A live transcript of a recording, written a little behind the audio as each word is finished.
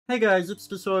Hey guys, it's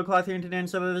the Solo Cloth here, and today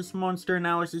instead of this monster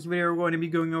analysis video, we're going to be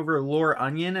going over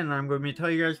LLORONIon, and I'm going to tell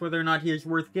you guys whether or not he is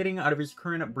worth getting out of his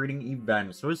current breeding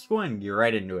event. So let's go and get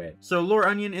right into it. So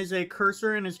LLORONIon is a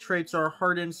cursor, and his traits are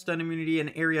Hardened, Stun Immunity,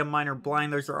 and Area Minor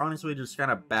Blind. Those are honestly just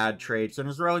kind of bad traits, and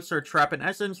his relics are Trap and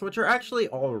Essence, which are actually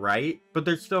alright, but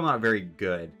they're still not very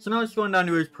good. So now let's go on down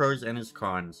to his pros and his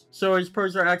cons. So his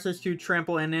pros are access to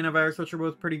Trample and Nanovirus, which are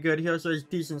both pretty good. He also has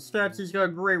decent stats, he's got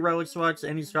great relic slots,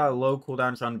 and he's got low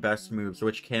cooldowns on best moves,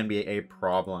 which can be a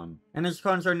problem. And his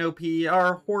cons are no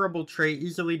PER, horrible trait,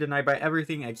 easily denied by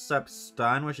everything except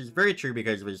stun, which is very true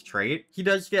because of his trait. He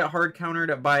does get hard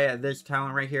countered by this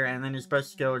talent right here, and then his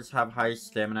best skills have high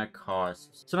stamina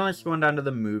costs. So now let's go on down to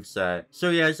the moveset. So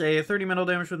he has a 30 metal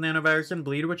damage with Nanovirus and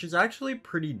Bleed, which is actually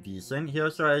pretty decent. He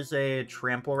also has a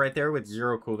Trample right there with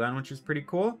 0 cooldown, which is pretty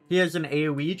cool. He has an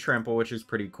AoE Trample, which is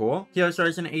pretty cool. He also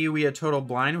has an AoE a Total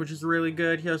Blind, which is really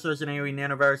good. He also has an AoE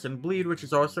Nanovirus and Bleed, which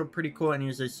is also pretty cool, and he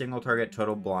has a single target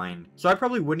Total Blind. So I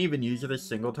probably wouldn't even use this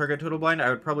single target Total Blind. I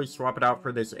would probably swap it out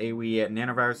for this AoE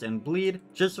Nanovirus and Bleed,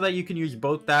 just so that you can use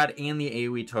both that and the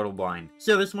AoE Total Blind.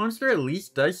 So this monster at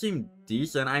least does seem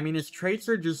decent. I mean, his traits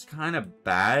are just kind of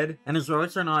bad, and his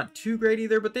relics are not too great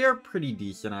either, but they are pretty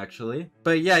decent actually.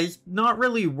 But yeah, he's not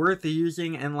really worth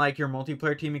using in like your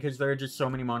multiplayer team because there are just so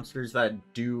many monsters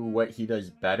that do what he does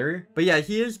better. But yeah,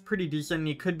 he is pretty decent, and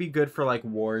he could be good for like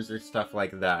wars or stuff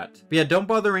like that. But yeah, don't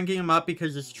bother ranking him up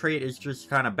because his trait is just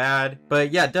kind of bad.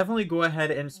 But yeah, definitely go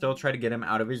ahead and still try to get him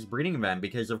out of his breeding event,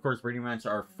 because of course breeding events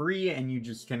are free and you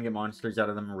just can get monsters out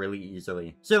of them really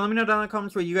easily. So let me know down in the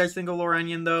comments what you guys think of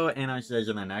LLORONIon though, and I'll see you guys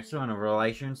in the next one. Over,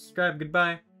 like, share, and subscribe.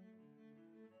 Goodbye.